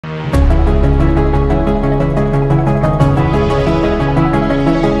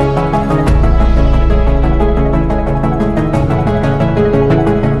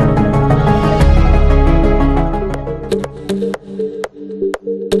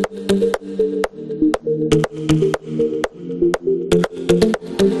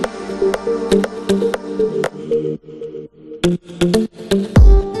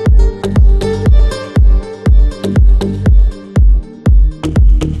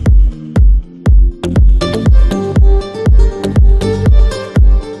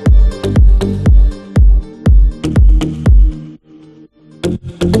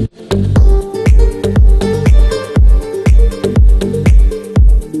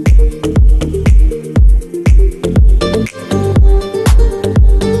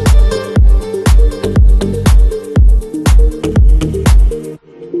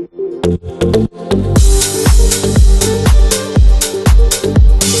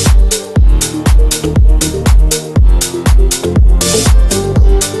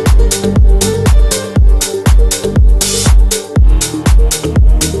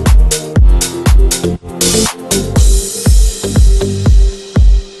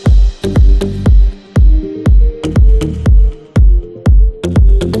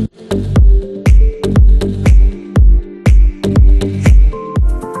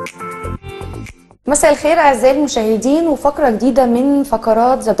الخير اعزائي المشاهدين، وفقره جديده من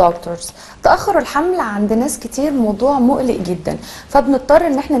فقرات ذا دكتورز. تاخر الحمل عند ناس كتير موضوع مقلق جدا، فبنضطر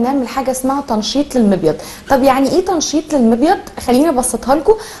ان احنا نعمل حاجه اسمها تنشيط للمبيض. طب يعني ايه تنشيط للمبيض؟ خليني ابسطها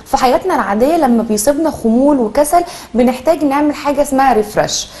لكم. في حياتنا العاديه لما بيصيبنا خمول وكسل بنحتاج نعمل حاجه اسمها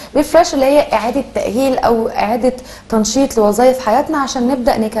ريفرش اللي هي اعاده تاهيل او اعاده تنشيط لوظائف حياتنا عشان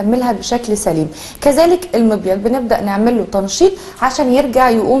نبدا نكملها بشكل سليم. كذلك المبيض بنبدا نعمل له تنشيط عشان يرجع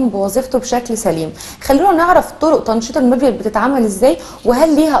يقوم بوظيفته بشكل سليم. خلونا نعرف طرق تنشيط المبيض بتتعمل ازاي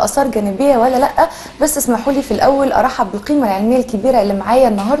وهل ليها اثار جانبيه ولا لا. بس اسمحوا لي في الاول ارحب بالقيمه العلميه الكبيره اللي معايا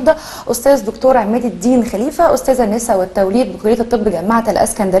النهارده، استاذ دكتور عماد خليفه، استاذ النساء والتوليد بكلية الطب جامعة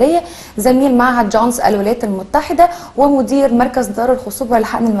الإسكندرية، زميل معهد جونز الولايات المتحده، ومدير مركز دار الخصوبه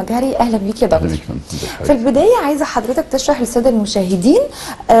والحقن المجهري. اهلا بيك يا دكتور. في البدايه عايزه حضرتك تشرح للساده المشاهدين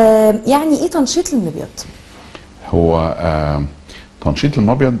يعني ايه تنشيط للمبيض؟ هو تنشيط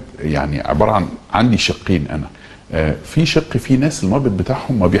المبيض يعني عباره عن عندي شقين. انا في شق في ناس المبيض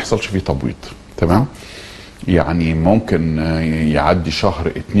بتاعهم ما بيحصلش فيه تبويض، تمام؟ يعني ممكن يعدي شهر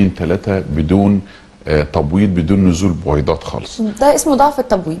 2 3 بدون تبويض، بدون نزول بويضات خالص. ده اسمه ضعف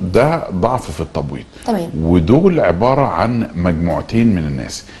التبويض. ده ضعف في التبويض، تمام. ودول عباره عن مجموعتين من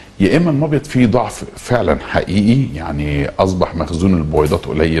الناس. يا اما المبيض فيه ضعف فعلا حقيقي، يعني اصبح مخزون البويضات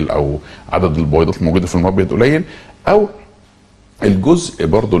قليل او عدد البويضات الموجوده في المبيض قليل، او الجزء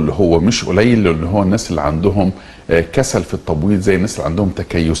برضو اللي هو مش قليل، اللي هو الناس اللي عندهم كسل في التبويض، زي الناس اللي عندهم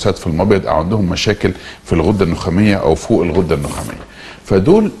تكيسات في المبيض او عندهم مشاكل في الغده النخاميه او فوق الغده النخاميه.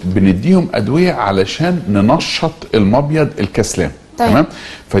 فدول بنديهم ادويه علشان ننشط المبيض الكسلان، تمام؟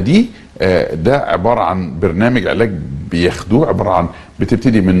 فدي ده عباره عن برنامج علاج بياخدوه، عباره عن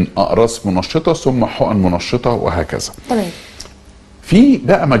بتبتدي من اقراص منشطه ثم حقن منشطه وهكذا. تمام. في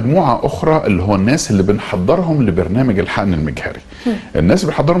بقى مجموعه اخرى اللي هو الناس اللي بنحضرهم لبرنامج الحقن المجهري. الناس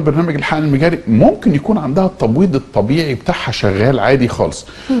اللي بنحضرهم برنامج الحقن المجهري ممكن يكون عندها التبويض الطبيعي بتاعها شغال عادي خالص،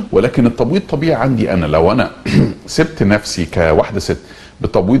 ولكن التبويض الطبيعي عندي انا لو انا سبت نفسي كواحده ست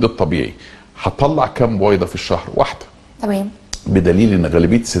بالتبويض الطبيعي هطلع كام بويضه في الشهر؟ واحده. تمام. بدليل ان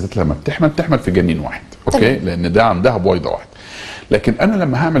غالبيه الستات لما بتحمل في جنين واحد، اوكي؟ لان ده عندها بويضه واحده. لكن انا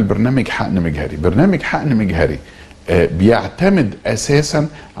لما هعمل برنامج حقن مجهري، برنامج حقن مجهري بيعتمد اساسا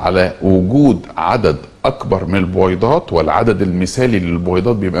على وجود عدد اكبر من البويضات، والعدد المثالي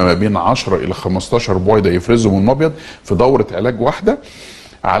للبويضات بيبقى ما بين 10 الى 15 بويضه يفرزهم المبيض في دوره علاج واحده،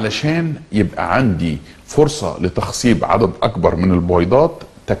 علشان يبقى عندي فرصه لتخصيب عدد اكبر من البويضات،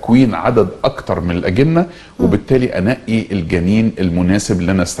 تكوين عدد اكتر من الاجنه، وبالتالي انقي الجنين المناسب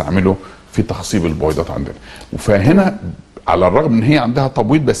اللي انا استعمله في تخصيب البويضات عندنا. فهنا على الرغم ان هي عندها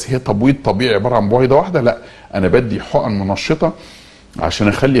تبويض، بس هي تبويض طبيعي عباره عن بويضه واحده، لا انا بدي حقن منشطه عشان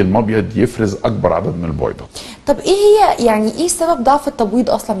اخلي المبيض يفرز اكبر عدد من البويضات. طب ايه هي يعني ايه سبب ضعف التبويض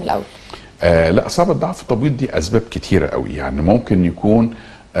اصلا من الاول؟ لا، سبب ضعف التبويض دي اسباب كتيره قوي. يعني ممكن يكون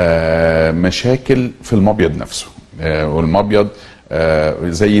مشاكل في المبيض نفسه، والمبيض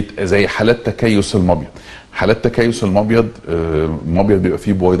زي حالات تكيس المبيض. حالات تكيس المبيض بيبقى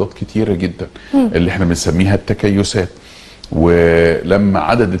فيه بويضات كتيره جدا اللي احنا بنسميها التكيسات، ولما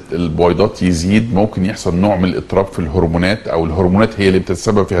عدد البويضات يزيد ممكن يحصل نوع من الاضطراب في الهرمونات، او الهرمونات هي اللي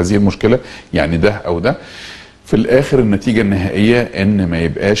بتتسبب في هذه المشكله، يعني ده او ده. في الاخر النتيجه النهائيه ان ما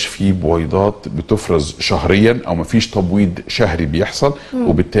يبقاش في بويضات بتفرز شهريا، او ما فيش تبويض شهري بيحصل،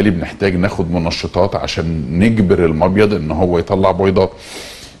 وبالتالي بنحتاج ناخد منشطات عشان نجبر المبيض ان هو يطلع بويضات.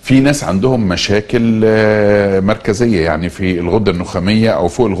 في ناس عندهم مشاكل مركزيه، يعني في الغده النخاميه او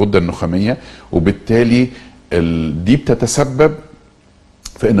فوق الغده النخاميه، وبالتالي دي بتتسبب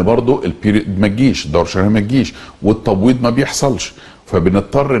في ان برضو البيريد ما تجيش، الدوره الشهريه ما تجيش، والتبويض ما بيحصلش.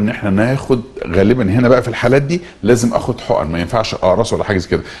 فبنضطر ان احنا ناخد غالبا هنا بقى في الحالات دي لازم اخد حقن، ما ينفعش اقرص ولا حاجه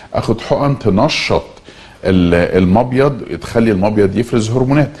كده، اخد حقن تنشط المبيض، تخلي المبيض يفرز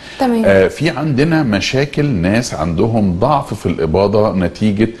هرمونات. تمام. في عندنا مشاكل ناس عندهم ضعف في الاباضه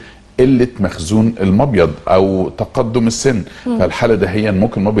نتيجه قله مخزون المبيض او تقدم السن. فالحاله ده هي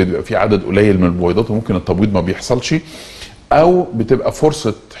ممكن المبيض يبقى فيه عدد قليل من البويضات وممكن التبويض ما بيحصلش، او بتبقى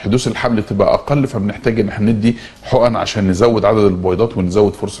فرصه حدوث الحمل تبقى اقل، فبنحتاج ان احنا ندي حقن عشان نزود عدد البويضات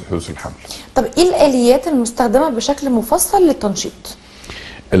ونزود فرصه حدوث الحمل. طب ايه الاليات المستخدمه بشكل مفصل للتنشيط؟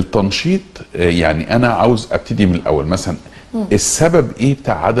 التنشيط يعني انا عاوز ابتدي من الاول. مثلا السبب ايه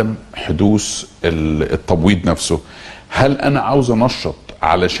بتاع عدم حدوث التبويض نفسه؟ هل انا عاوز انشط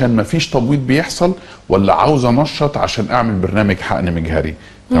علشان ما فيش تبويض بيحصل، ولا عاوز انشط عشان اعمل برنامج حقن مجهري؟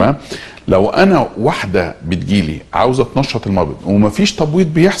 تمام. لو انا واحده بتجيلي عاوزه تنشط المبيض ومفيش تبويض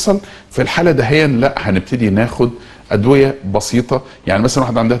بيحصل، في الحاله دهيا لا، هنبتدي ناخد ادويه بسيطه. يعني مثلا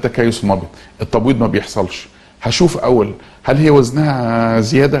واحده عندها تكيس المبيض، التبويض ما بيحصلش، هشوف اول هل هي وزنها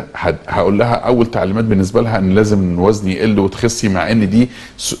زياده، هقول لها اول تعليمات بالنسبه لها ان لازم الوزن يقل وتخسي، مع ان دي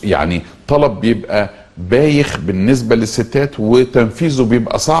يعني طلب بيبقى بايخ بالنسبه للستات وتنفيذه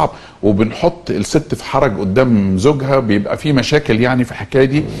بيبقى صعب، وبنحط الست في حرج قدام زوجها، بيبقى في مشاكل يعني في الحكايه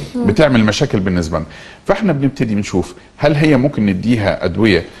دي، بتعمل مشاكل بالنسبه لنا. فاحنا بنبتدي بنشوف هل هي ممكن نديها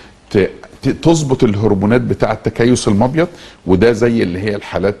ادويه تظبط الهرمونات بتاعه تكيس المبيض، وده زي اللي هي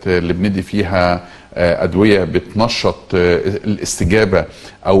الحالات اللي بندي فيها ادويه بتنشط الاستجابه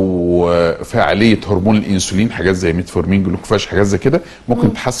او فاعليه هرمون الانسولين، حاجات زي ميتفورمين، جلوكوفاج، حاجات زي كده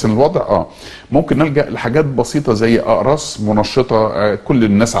ممكن تحسن الوضع. ممكن نلجا لحاجات بسيطه زي اقراص منشطه كل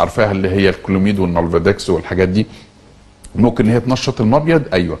الناس عارفاها، اللي هي الكلوميد والنالفادكس والحاجات دي، ممكن هي تنشط المبيض.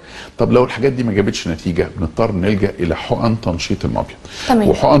 ايوه. طب لو الحاجات دي ما جابتش نتيجه، بنضطر نلجا الى حقن تنشيط المبيض. تمام.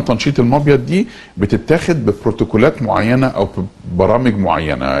 وحقن تنشيط المبيض دي بتتاخد ببروتوكولات معينه او ببرامج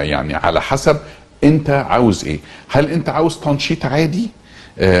معينه، يعني على حسب انت عاوز ايه. هل انت عاوز تنشيط عادي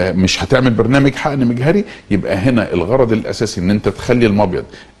مش هتعمل برنامج حقن مجهري، يبقى هنا الغرض الاساسي ان انت تخلي المبيض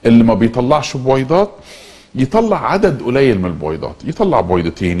اللي ما بيطلعش بويضات يطلع عدد قليل من البويضات، يطلع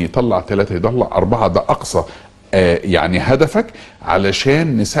بويضتين، يطلع 3، يطلع 4، ده اقصى يعني هدفك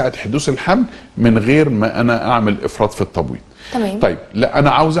علشان نساعد حدوث الحمل من غير ما انا اعمل افراط في التبويض. تمام. طيب لا انا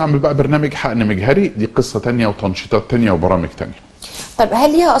عاوز اعمل بقى برنامج حقن مجهري، دي قصه تانية وتنشيطات تانية وبرامج تانية. طيب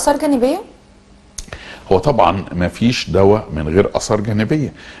هل ليها اثار جانبيه؟ هو طبعا ما فيش دواء من غير اثار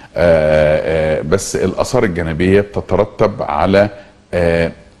جانبيه، بس الاثار الجانبيه بتترتب على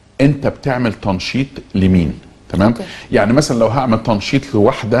انت بتعمل تنشيط لمين. تمام. أوكي. يعني مثلا لو هعمل تنشيط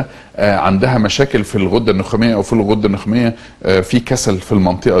لواحده عندها مشاكل في الغده النخاميه او في الغده النخاميه في كسل في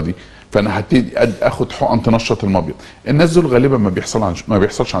المنطقه دي، فانا هبتدي اخد حقن تنشط المبيض. الناس دول غالبا ما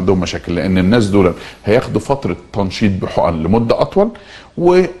بيحصلش عندهم مشاكل، لان الناس دول هياخدوا فتره تنشيط بحقن لمده اطول،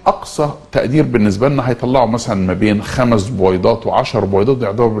 واقصى تقدير بالنسبه لنا هيطلعوا مثلا ما بين 5 بويضات و10 بويضات، ده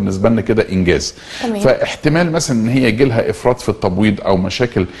يعتبر بالنسبه لنا كده انجاز. تمام. فاحتمال مثلا ان هي يجي لها افراط في التبويض او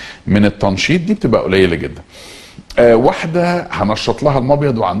مشاكل من التنشيط دي بتبقى قليله جدا. واحده هنشط لها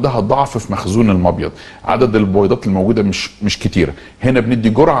المبيض وعندها ضعف في مخزون المبيض، عدد البويضات الموجوده مش كتيره، هنا بندي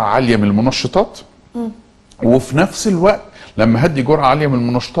جرعه عاليه من المنشطات، وفي نفس الوقت لما هدي جرعه عاليه من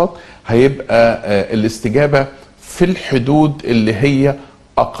المنشطات هيبقى الاستجابه في الحدود اللي هي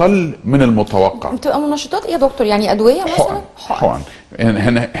اقل من المتوقع. بتبقى منشطات ايه يا دكتور؟ يعني ادويه مثلا؟ حقن.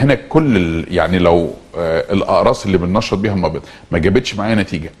 هنا كل يعني لو الاقراص اللي بننشط بيها المبيض ما جابتش معايا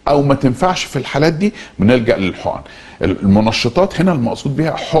نتيجه او ما تنفعش في الحالات دي، بنلجا للحقن. المنشطات هنا المقصود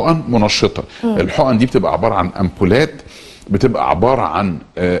بيها حقن منشطه. الحقن دي بتبقى عباره عن امبولات، بتبقى عباره عن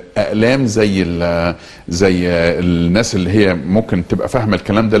اقلام زي الناس اللي هي ممكن تبقى فاهمه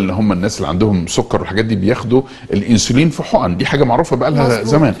الكلام ده، اللي هم الناس اللي عندهم سكر والحاجات دي بياخدوا الانسولين في حقن، دي حاجه معروفه بقى لها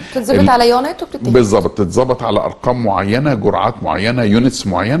زمان. بتتظبط على يونت وبتتاخد بالظبط، تتظبط على ارقام معينه، جرعات معينه، يونتس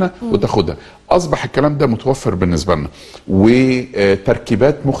معينه وتاخدها. اصبح الكلام ده متوفر بالنسبه لنا،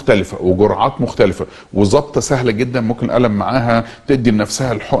 وتركيبات مختلفه وجرعات مختلفه وظبطه سهله جدا، ممكن قلم معاها تدي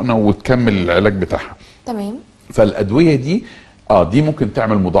لنفسها الحقنه وتكمل العلاج بتاعها. تمام. فالادويه دي دي ممكن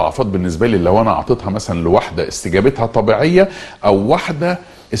تعمل مضاعفات بالنسبه لي لو انا اعطيتها مثلا لواحده استجابتها طبيعيه او واحده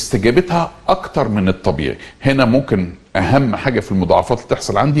استجابتها اكتر من الطبيعي. هنا ممكن اهم حاجه في المضاعفات اللي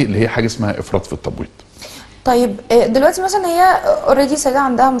تحصل عندي اللي هي حاجه اسمها افراط في التبويض. طيب دلوقتي مثلا هي اوريدي سيدة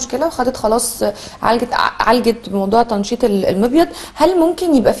عندها مشكله وخدت خلاص عالجت بموضوع تنشيط المبيض، هل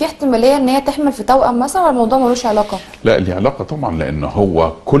ممكن يبقى في احتماليه ان هي تحمل في توأم مثلا، ولا الموضوع ملوش علاقه؟ لا ليه علاقه طبعا، لان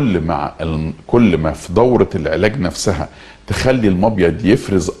هو كل ما في دوره العلاج نفسها تخلي المبيض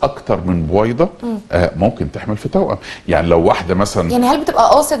يفرز اكتر من بويضه ممكن تحمل في توأم. يعني لو واحده مثلا، يعني هل بتبقى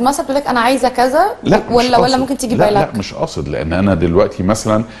قاصد مثلا تقول لك انا عايزه كذا؟ لا ولا ممكن تيجي بالك؟ لا مش قاصد، لان انا دلوقتي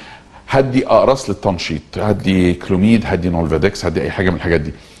مثلا هدي اقراص للتنشيط، هدي كلوميد، هدي نولفادكس، هدي اي حاجه من الحاجات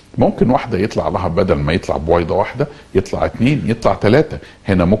دي. ممكن واحده يطلع لها بدل ما يطلع بويضه واحده يطلع 2، يطلع 3،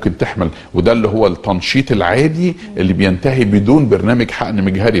 هنا ممكن تحمل. وده اللي هو التنشيط العادي اللي بينتهي بدون برنامج حقن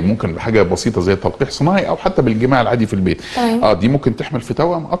مجهري، ممكن بحاجه بسيطه زي تلقيح صناعي او حتى بالجماع العادي في البيت. دي ممكن تحمل في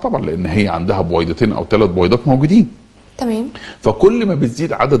توأم طبعا، لان هي عندها بويضتين او 3 بويضات موجودين. تمام. فكل ما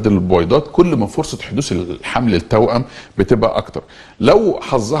بتزيد عدد البويضات كل ما فرصه حدوث الحمل التوأم بتبقى اكتر. لو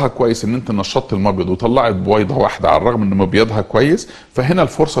حظها كويس ان انت نشطت المبيض وطلعت بويضه واحده على الرغم ان مبيضها كويس، فهنا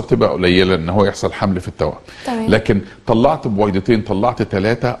الفرصه بتبقى قليله ان هو يحصل حمل في التوأم. تمام. لكن طلعت بويضتين، طلعت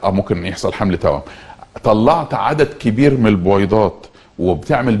 3، ممكن يحصل حمل توأم. طلعت عدد كبير من البويضات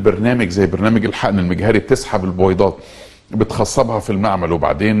وبتعمل برنامج زي برنامج الحقن المجهري، بتسحب البويضات بتخصبها في المعمل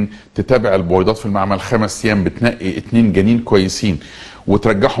وبعدين تتابع البويضات في المعمل 5 ايام، بتنقي 2 جنين كويسين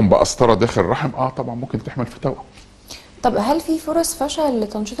وترجعهم بقسطره داخل الرحم، طبعا ممكن تحمل في توأم. طب هل في فرص فشل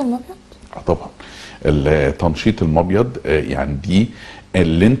لتنشيط المبيض؟ طبعا التنشيط المبيض يعني دي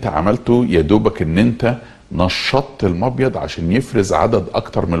اللي انت عملته يا دوبك ان انت نشطت المبيض عشان يفرز عدد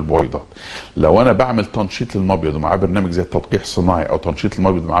اكتر من البويضات. لو انا بعمل تنشيط للمبيض ومعاه برنامج زي التلقيح الصناعي او تنشيط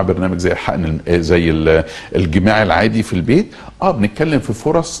المبيض ومعاه برنامج زي الحقن زي الجماع العادي في البيت، بنتكلم في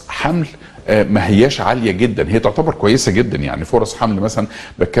فرص حمل ما هياش عاليه جدا، هي تعتبر كويسه جدا. يعني فرص حمل مثلا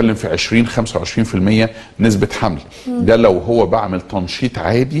بتكلم في 20-25% نسبه حمل. ده لو هو بعمل تنشيط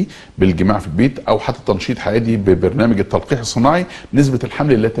عادي بالجماع في البيت او حتى تنشيط عادي ببرنامج التلقيح الصناعي، نسبه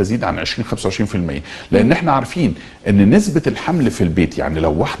الحمل لا تزيد عن 20-25%. لان احنا عارفين ان نسبه الحمل في البيت، يعني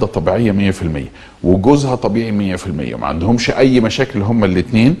لو واحده طبيعيه 100% وجوزها طبيعي 100% وما عندهمش اي مشاكل هما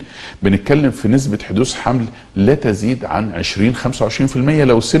الاثنين، بنتكلم في نسبه حدوث حمل لا تزيد عن 20-25%.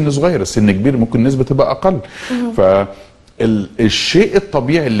 لو السن صغير، السن كبير ممكن النسبه تبقى اقل. فالشيء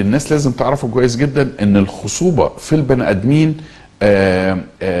الطبيعي اللي الناس لازم تعرفه كويس جدا ان الخصوبه في البني ادمين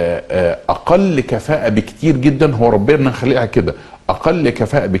اقل كفاءه بكتير جدا، هو ربنا خلقها كده، اقل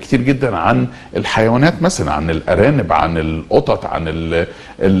كفاءه بكتير جدا عن الحيوانات، مثلا عن الارانب، عن القطط، عن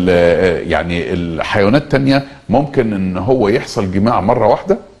يعني الحيوانات تانية ممكن ان هو يحصل جماع مره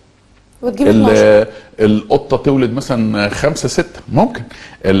واحده وتجيب القطه تولد مثلا 5-6، ممكن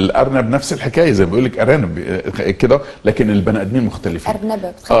الارنب نفس الحكايه زي ما بيقول لك ارانب كده، لكن البني ادمين مختلفين.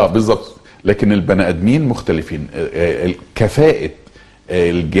 ارنبه بالظبط، لكن البني ادمين مختلفين. كفاءه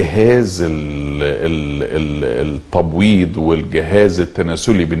الجهاز التبويض والجهاز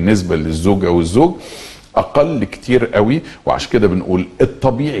التناسلي بالنسبه للزوجه والزوج اقل كتير قوي. وعشان كده بنقول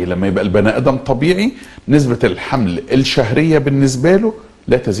الطبيعي لما يبقى البني ادم طبيعي نسبه الحمل الشهريه بالنسبه له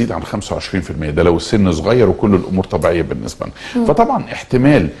لا تزيد عن 25%. ده لو السن صغير وكل الامور طبيعيه بالنسبه لنا. فطبعا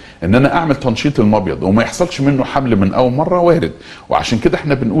احتمال ان انا اعمل تنشيط المبيض وما يحصلش منه حمل من اول مره وارد. وعشان كده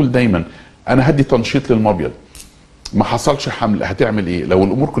احنا بنقول دايما انا هدي تنشيط للمبيض ما حصلش حمل، هتعمل ايه؟ لو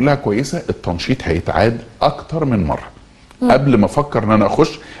الامور كلها كويسه التنشيط هيتعاد اكتر من مره قبل ما افكر ان انا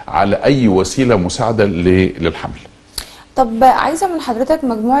اخش على اي وسيله مساعده للحمل. طب عايزه من حضرتك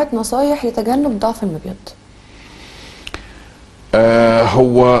مجموعه نصايح لتجنب ضعف المبيض.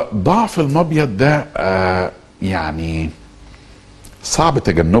 هو ضعف المبيض ده يعني صعب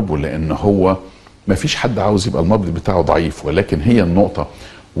تجنبه، لان هو ما فيش حد عاوز يبقى المبيض بتاعه ضعيف، ولكن هي النقطه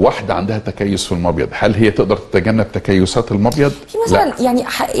واحده عندها تكيس في المبيض، هل هي تقدر تتجنب تكيسات المبيض؟ في مثلا لا.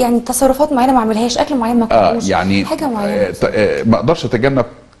 يعني تصرفات معينه ما اعملهاش، اكل معين ما اكلوش، يعني حاجه معينه ما اقدرش اتجنب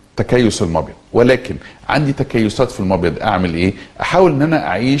تكيس المبيض، ولكن عندي تكيسات في المبيض اعمل ايه؟ احاول ان انا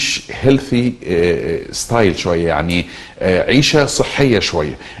اعيش هيلثي ستايل شويه، يعني عيشه صحيه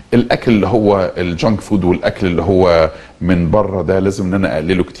شويه. الاكل اللي هو الجانك فود والاكل اللي هو من بره ده لازم ان انا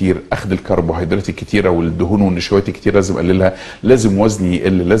اقلله كتير، اخد الكربوهيدرات الكتيره والدهون والنشويات الكتير لازم اقللها، لازم وزني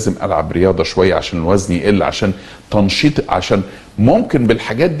يقل، لازم العب رياضه شويه عشان الوزن يقل، عشان تنشيط، عشان ممكن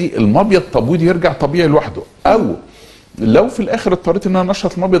بالحاجات دي المبيض تبويض يرجع طبيعي لوحده. او لو في الاخر اضطريت ان انا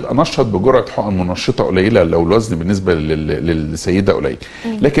انشط المبيض انشط بجرعه حقن منشطه قليله لو الوزن بالنسبه للسيده قليل.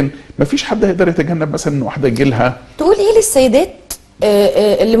 لكن ما فيش حد هيقدر يتجنب مثلا ان واحده يجي لها. تقول ايه للسيدات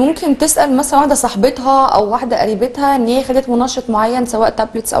اللي ممكن تسال مثلا واحده صاحبتها او واحده قريبتها ان هي خدت منشط معين سواء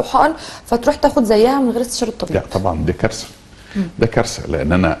تابلتس او حقن فتروح تاخد زيها من غير استشاره الطبيب؟ لا طبعا دي كارثه. ده كارثه،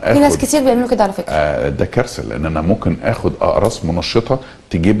 لان انا اخد، في ناس كتير بيعملوا كده على فكره. ده كارثه، لان انا ممكن اخد اقراص منشطه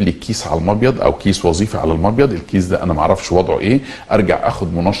تجيب لي كيس على المبيض او كيس وظيفي على المبيض، الكيس ده انا ما اعرفش وضعه ايه، ارجع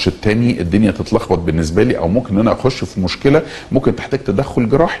اخد منشط تاني الدنيا تتلخبط بالنسبه لي، او ممكن ان انا اخش في مشكله ممكن تحتاج تدخل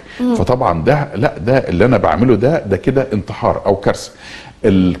جراحي. فطبعا ده لا، ده اللي انا بعمله ده كده انتحار او كارثه.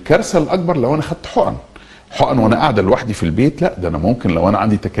 الكارثه الاكبر لو انا خدت حقن وانا قاعده لوحدي في البيت. لا ده انا ممكن لو انا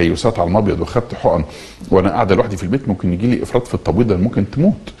عندي تكيسات على المبيض وخدت حقن وانا قاعده لوحدي في البيت ممكن يجي لي افراط في التبويض، ده ممكن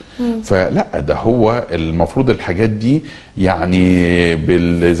تموت. فلا ده هو المفروض الحاجات دي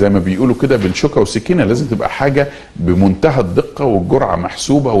يعني زي ما بيقولوا كده بالشوكه والسكينه، لازم تبقى حاجه بمنتهى الدقه والجرعه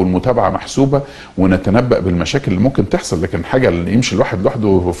محسوبه والمتابعه محسوبه ونتنبأ بالمشاكل اللي ممكن تحصل. لكن حاجه اللي يمشي الواحد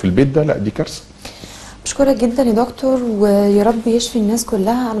لوحده في البيت ده لا، دي كارثه. بشكرك جدا يا دكتور، ويا رب يشفي الناس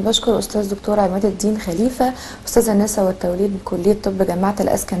كلها. انا بشكر استاذ دكتور عماد الدين خليفه، استاذ النساء والتوليد بكليه الطب جامعه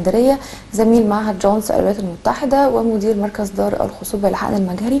الاسكندريه، زميل معهد جونز الولايات المتحده ومدير مركز دار الخصوبه للحقن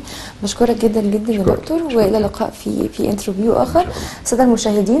المجهري. بشكرك جدا جدا يا دكتور، والى اللقاء في انترفيو اخر. الساده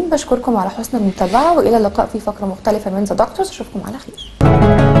المشاهدين بشكركم على حسن المتابعه، والى اللقاء في فقره مختلفه من ذا دكتورز. اشوفكم على خير.